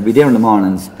 And I'd be there in the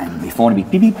mornings, and my phone would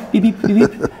be beep, beep, beep, beep, beep,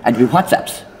 beep, and there'd be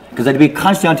WhatsApps. Because I'd be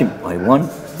constantly on him, I want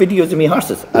videos of me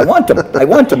horses. I want them,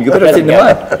 you better send them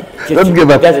on. Doesn't give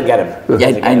up. Doesn't get him. Yeah,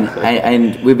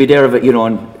 and we'd be there, you know,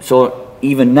 and so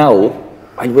even now,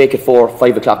 I'd wake at 4,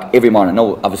 5 o'clock every morning.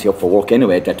 Now, obviously up for work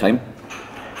anyway at that time.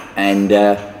 And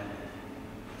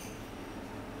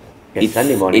It's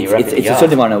Sunday morning, you're up in the it's a yard.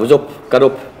 Sunday morning, got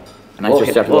up, and I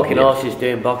just started walking walking. horses,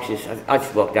 doing boxes. I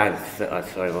just walked down.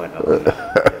 Sorry,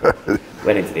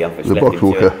 went into the office. The left box him to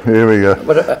walker. it. Here we go.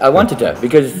 But I wanted to,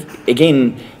 because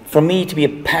again, for me to be a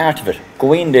part of it,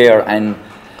 go in there and,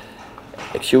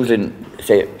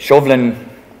 say, shoveling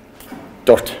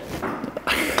dirt,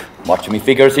 watching me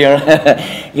figures here,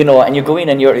 you know, and you go in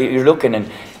and you're looking, and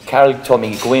Carl told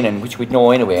me go in, and which we'd know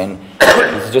anyway, and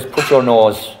he said, just put your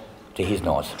nose to his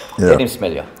nose, let him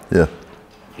smell you. Yeah.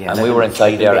 Yeah, And we were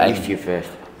inside there, get and used to you first.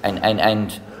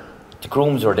 And the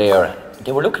grooms were there.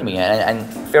 They were looking at me, and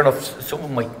fair enough, some of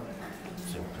them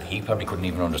he probably couldn't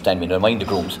even understand me. Never mind the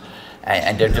grooms,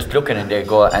 and they're just looking, and they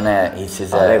go, and he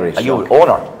says, "Are you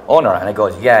owner?" And I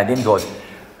goes, "Yeah." And then he goes,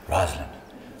 "Rosalind,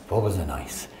 Bubbles and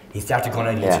Ice." He started going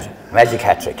on magic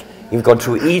hat trick. You've gone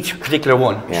through each particular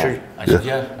one. Yeah. Sure. I said,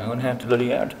 "Yeah, I'm going to have to bloody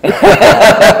yard."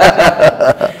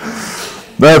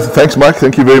 No, thanks, Mike.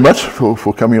 Thank you very much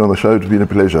for coming on the show. It's been a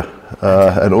pleasure.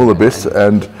 And all the best.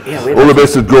 And all the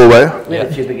best at Galway. We're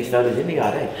the two biggest owners in the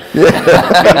yard, eh?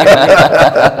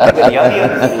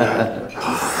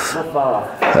 Not far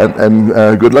off.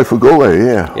 And good luck for Galway,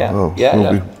 yeah. Yeah, Oh, yeah.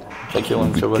 we'll be Thank you,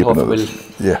 and so we'll keeping hope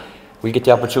those. we'll get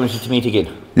the opportunity to meet again.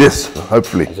 Yes,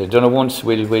 hopefully. As I've done it once,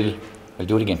 we'll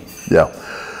do it again. Yeah.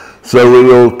 So we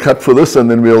will cut for this, and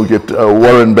then we'll get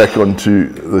Warren back onto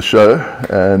the show,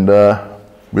 and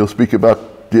we'll speak about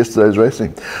yesterday's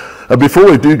racing. Before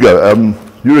we do go,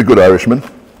 you're a good Irishman.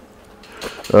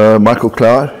 Michael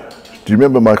Cloud. Do you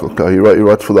remember Michael Cloud? He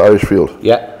writes for the Irish Field.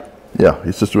 Yeah. Yeah,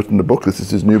 he's just written a book. This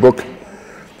is his new book.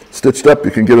 Stitched up.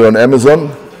 You can get it on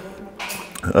Amazon.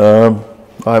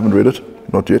 I haven't read it,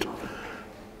 not yet.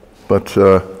 But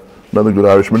another good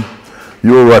Irishman.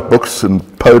 You all write books and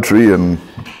poetry and...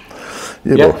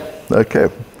 Yeah. Well, okay.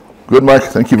 Good, Mike.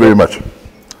 Thank you very much.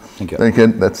 Thank you. Thank you.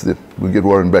 That's it. We'll get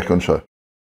Warren back on show.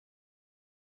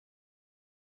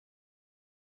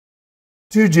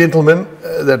 Two gentlemen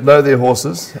that know their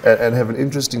horses and have an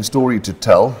interesting story to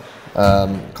tell.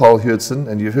 Carl Hewitson,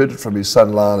 and you've heard it from his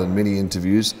son Lyle in many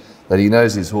interviews, that he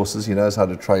knows his horses, he knows how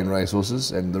to train race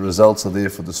horses, and the results are there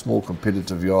for the small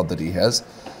competitive yard that he has.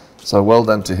 So well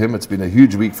done to him. It's been a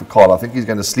huge week for Carl. I think he's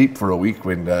going to sleep for a week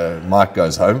when Mike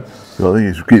goes home. Well,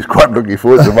 I think he's quite looking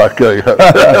forward to Mike going home.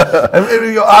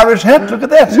 And your Irish hat, look at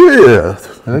that. Yeah.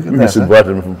 Look at We that, must invite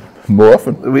him more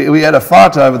often. We had a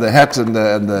fight over the hat and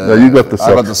the... No, you got the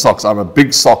I got socks. the socks. I'm a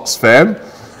big socks fan.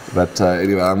 But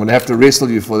anyway, I'm going to have to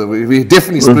wrestle you for the... We're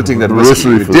definitely splitting that whiskey.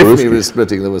 We're definitely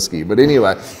splitting the whiskey. But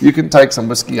anyway, you can take some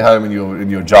whiskey home in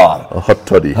your jar. A hot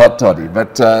toddy. Hot toddy.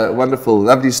 But wonderful,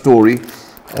 lovely story.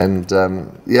 And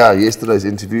yeah, yesterday's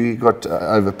interview, he got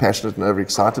over passionate and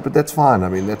overexcited, but that's fine. I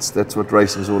mean, that's what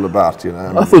racing's all about, you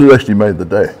know. I thought he actually made the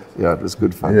day. Yeah, it was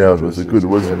good fun. Yeah, it was a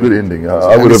good ending.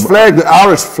 His flag, the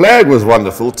Irish flag was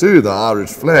wonderful too. The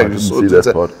Irish flag. I didn't see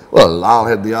that part. Well, Lyle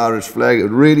had the Irish flag. It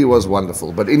really was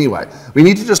wonderful. But anyway, we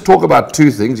need to just talk about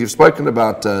two things. You've spoken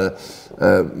about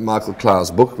Michael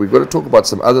Clough's book. We've got to talk about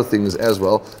some other things as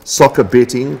well. Soccer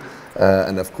betting.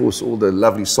 And of course, all the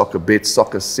lovely soccer bets,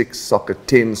 soccer 6, soccer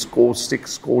 10, score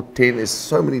 6, score 10. There's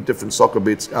so many different soccer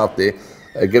bets out there.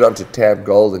 Get onto Tab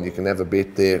Gold and you can have a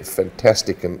bet there.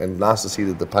 Fantastic, and nice to see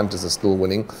that the punters are still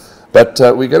winning. But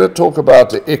we're going to talk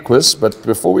about Equus. But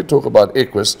before we talk about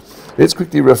Equus, let's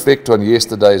quickly reflect on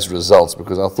yesterday's results,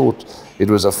 because I thought it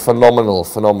was a phenomenal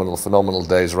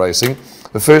day's racing.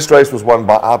 The first race was won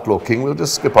by Outlaw King. We'll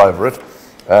just skip over it.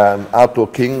 Outlaw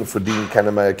King for Dean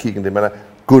Cannemare, Keegan de Miller.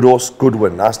 Good horse, good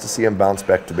win. Nice to see him bounce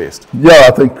back to best. Yeah,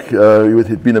 I think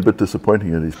he'd been a bit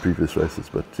disappointing in his previous races,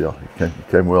 but yeah,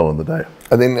 he came well on the day.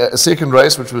 And then a second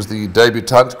race, which was the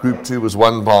debutant, Group 2, was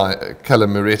won by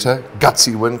Calamoretta.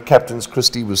 Gutsy win. Captain's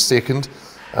Christie was second.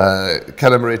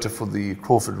 Calamoretta for the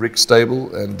Crawford Rick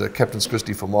stable, and Captain's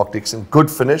Christie for Mark Dixon. Good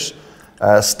finish.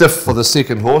 Stiff for the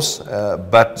second horse,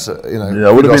 but you know. Yeah,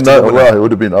 it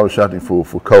would have been. I was shouting for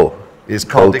Cole. Is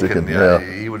Carl Dickon,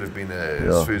 he would have been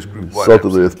his first Group 1. Salt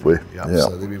of the earth boy.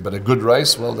 But a good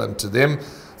race, well done to them.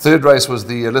 Third race was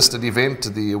the listed event,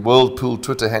 the World Pool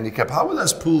Twitter Handicap. How were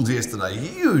those pools yesterday?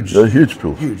 Huge. They're huge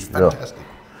pools. Huge, fantastic. Yeah.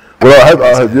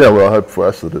 Well, I hope for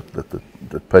us that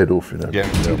it paid off, you know. Yeah,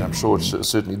 indeed, I'm sure it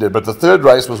certainly did. But the third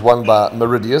race was won by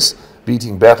Meridius,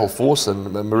 beating Battle Force, and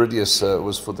Meridius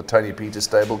was for the Tony Peters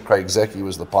stable. Craig Zaki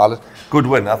was the pilot. Good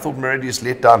win. I thought Meridius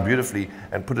let down beautifully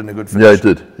and put in a good finish.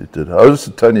 Yeah, he did. I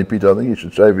was Tony Peter. I think he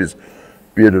should shave his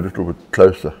beard a little bit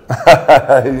closer.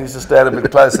 He needs to stand a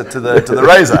bit closer to the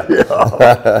razor.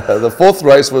 The fourth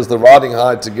race was the Riding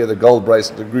High Together Gold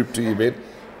Bracelet, the Group 2 event.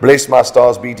 Bless My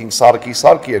Stars beating Sarki.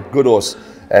 Sarki, a good horse,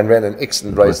 and ran an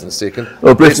excellent race in the second.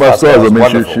 Well, Bless My Stars, I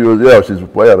mean, she's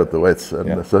way out at the weights,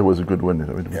 and so it was a good win.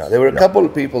 There were a couple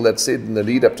of people that said in the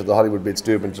lead up to the Hollywood Bets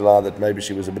Durban July that maybe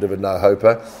she was a bit of a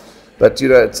no-hoper. But, you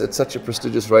know, it's such a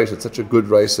prestigious race, it's such a good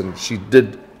race, and she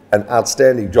did an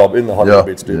outstanding job in the Hollywood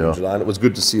Bets Durban July, and it was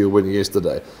good to see her win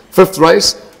yesterday. Fifth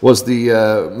race was the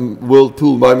World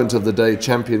Pool Moment of the Day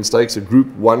Champion Stakes, a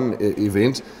Group 1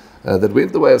 event that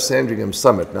went the way of Sandringham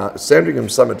Summit. Now, Sandringham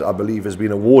Summit, I believe, has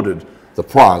been awarded the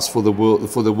prize for the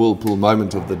World Pool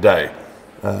Moment of the Day.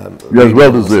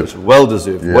 Well deserved. Well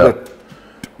deserved. Yeah. What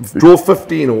a draw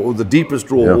 15 or the deepest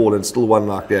draw of all, and still won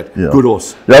like that. Yeah. Good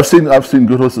horse. Yeah, I've seen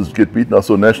good horses get beaten. I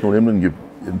saw National Emlyn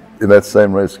in that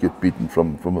same race get beaten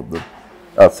from the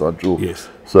outside draw. Yes.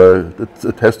 So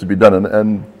it has to be done,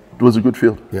 and it was a good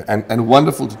field. Yeah, and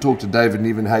wonderful to talk to David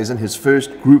Nevenhuizen, his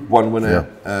first Group 1 winner.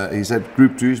 He's had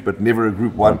Group 2s, but never a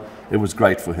Group 1. It was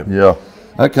great for him. Yeah.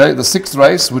 Okay, the sixth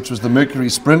race, which was the Mercury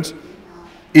Sprint,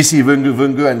 Isi Vungu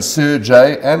Vungu and Sir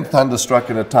J and Thunderstruck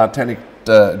in a Titanic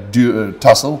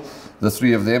tussle, the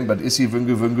three of them, but Isi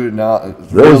Vungu Vungu now...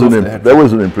 That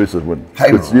was an impressive win.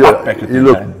 Came right back at he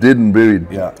looked dead and buried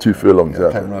 2 furlongs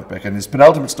out. Came right back. And his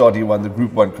penultimate start, he won the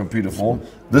Group 1 computer form.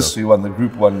 This, he won the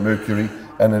Group 1 Mercury,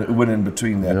 and a win in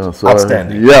between that.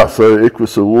 Outstanding. Yeah, so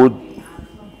Equus Award,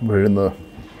 we're in the...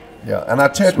 Yeah, and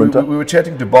we were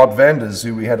chatting to Bart Vanders,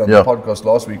 who we had on the podcast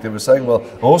last week. They were saying, well,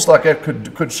 a horse like that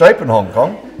could shape in Hong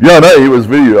Kong. Yeah, no, he was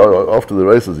very, after the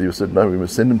races, he said, no, we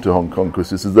must send him to Hong Kong, because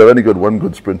he says they've only got one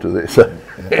good sprinter there. So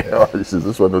he says,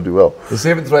 this one will do well. The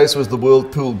seventh race was the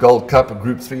World Pool Gold Cup, a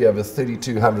Group 3 over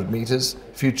 3,200 metres.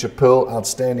 Future Pearl,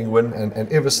 outstanding win, and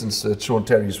ever since Sean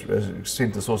Terry's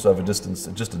sent this horse over distance,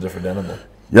 just a different animal.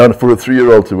 Yeah, and for a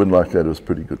 3-year-old to win like that, it was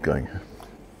pretty good going.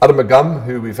 Adam McGum,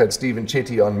 who we've had Stephen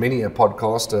Chetty on many a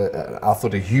podcast, I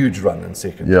thought a huge run in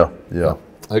second. Yeah.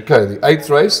 Okay, the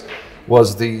eighth race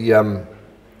was the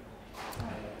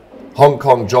Hong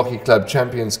Kong Jockey Club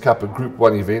Champions Cup, a Group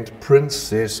 1 event,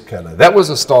 Princess Keller. That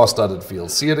was a star-studded field.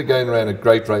 See It Again ran a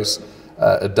great race,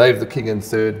 Dave the King in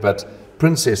third, but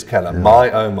Princess Keller,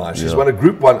 my oh my. She's won a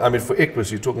Group 1, I mean for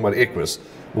Equus, you're talking about Equus.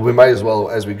 Well, we may as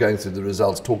well, as we're going through the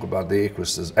results, talk about the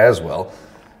Equuses as well.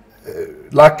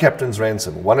 Like Captain's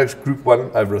Ransom, won a Group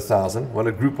 1 over 1,000, won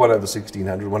a Group 1 over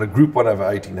 1,600, won a Group 1 over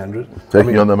 1,800.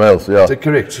 Taking on the males,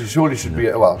 Correct. She surely should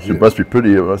be, She must be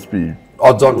pretty, it must be...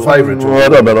 Odds-on favourite. Well, I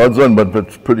don't know about odds-on,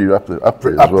 but pretty up there as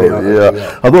well.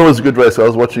 I thought it was a good race. I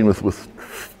was watching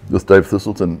with Dave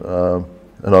Thistleton,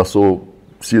 and I saw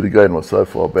see it again was so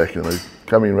far back, and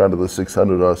coming around to the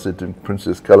 600, I said to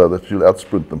Princess Colour that she'll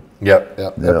outsprint them. Yeah,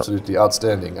 absolutely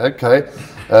outstanding. Okay,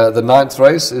 the 9th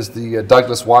race is the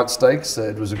Douglas White Stakes.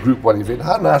 It was a Group 1 event.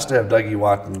 How nice to have Dougie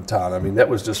White in town. I mean, that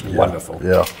was just wonderful.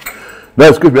 Yeah. No,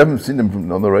 it's good. We haven't seen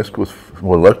him on the racecourse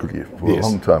locally for a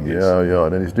long time. Yes. Yeah,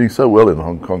 and he's doing so well in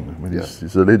Hong Kong. I mean,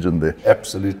 he's a legend there.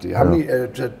 Absolutely. How many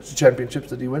championships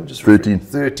did he win? Just 13.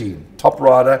 13. Top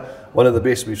rider, one of the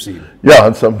best we've seen. Yeah,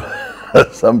 and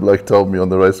some bloke told me on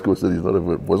the racecourse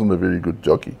that wasn't a very good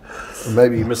jockey.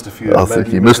 Maybe he missed a few. I think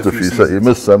he missed a few. So he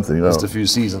missed something. Missed a few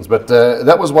seasons, but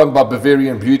that was won by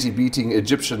Bavarian Beauty, beating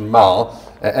Egyptian Mal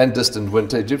and Distant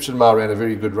Winter. Egyptian Mal ran a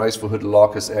very good race for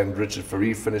Houdelarkis and Richard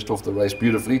Faree, finished off the race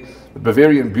beautifully. But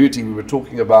Bavarian Beauty, we were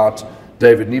talking about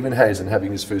David Nieuwenhuizen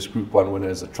having his first Group 1 winner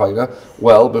as a trainer.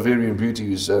 Well, Bavarian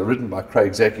Beauty is ridden by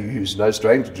Craig Zaki, who's no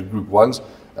stranger to Group 1s.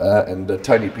 And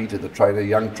Tony Peter, the trainer,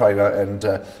 young trainer,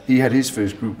 and he had his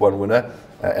first Group 1 winner,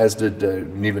 as did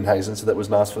Nieuwenhuizen, so that was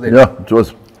nice for them. Yeah, it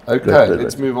was. Okay,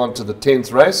 let's move on to the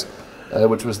 10th race,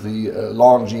 which was the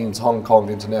Longines Hong Kong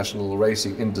International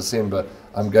Racing in December.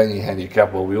 Umgeni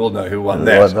Handicap, well, we all know who won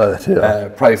that. I know that, yeah.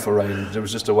 Pray for rain. It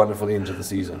was just a wonderful end to the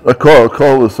season.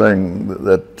 Carl was saying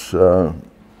that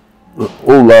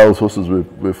all Lyle's horses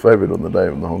were favoured on the day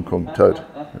of the Hong Kong Tote.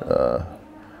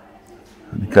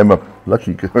 He came up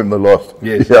lucky, came in the last.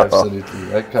 Yes,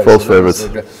 absolutely. Okay, false favourites.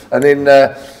 And then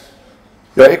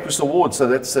the Equus Awards, so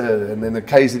that's and then the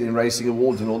KZN Racing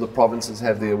Awards, and all the provinces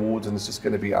have their awards, and it's just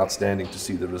going to be outstanding to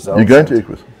see the results. You're going to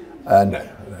Equus?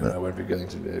 No, I won't be going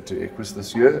to Equus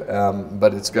this year,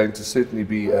 but it's going to certainly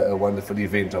be a wonderful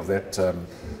event of that.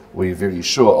 We're very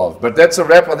sure of. But that's a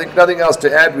wrap. I think nothing else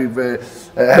to add. We've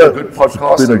had a good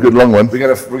podcast. It's been a good long one.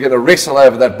 We're going to wrestle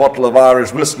over that bottle of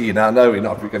Irish whiskey now. No, we're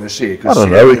not. We're going to share. I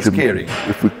don't know. Caring.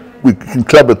 If we can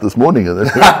club it this morning. No,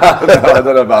 I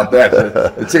don't know about that.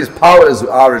 It says power is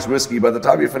Irish whiskey. By the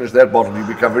time you finish that bottle, you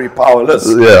become very powerless.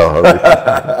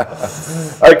 Yeah.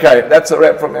 Okay, that's a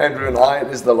wrap from Andrew and I. It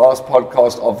is the last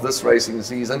podcast of this racing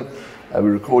season.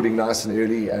 We're recording nice and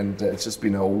early, and it's just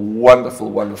been a wonderful,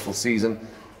 wonderful season.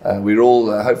 We're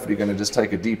all hopefully going to just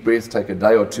take a deep breath, take a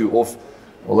day or two off.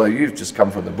 Although you've just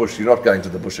come from the bush, you're not going to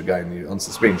the bush again, you're on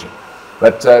suspension.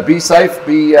 But be safe,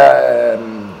 be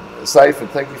safe, and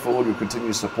thank you for all your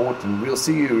continued support. And we'll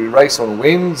see you race on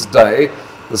Wednesday,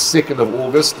 the 2nd of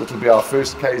August. It'll be our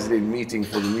first KZN meeting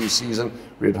for the new season.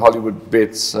 We're at Hollywood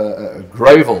Bets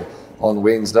Greyville on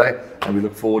Wednesday, and we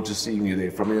look forward to seeing you there.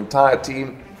 From the entire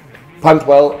team, punt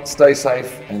well, stay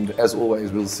safe, and as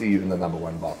always, we'll see you in the number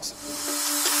 1 box.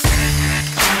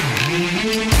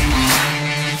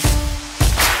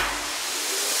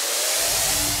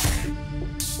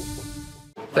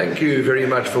 Thank you very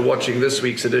much for watching this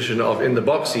week's edition of In the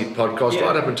Box Seat podcast,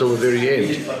 right up until the very end.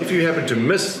 If you happen to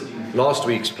miss last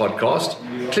week's podcast,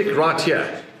 click right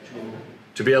here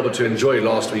to be able to enjoy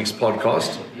last week's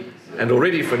podcast. And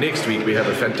already for next week, we have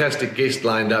a fantastic guest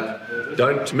lined up.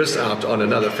 Don't miss out on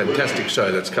another fantastic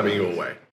show that's coming your way.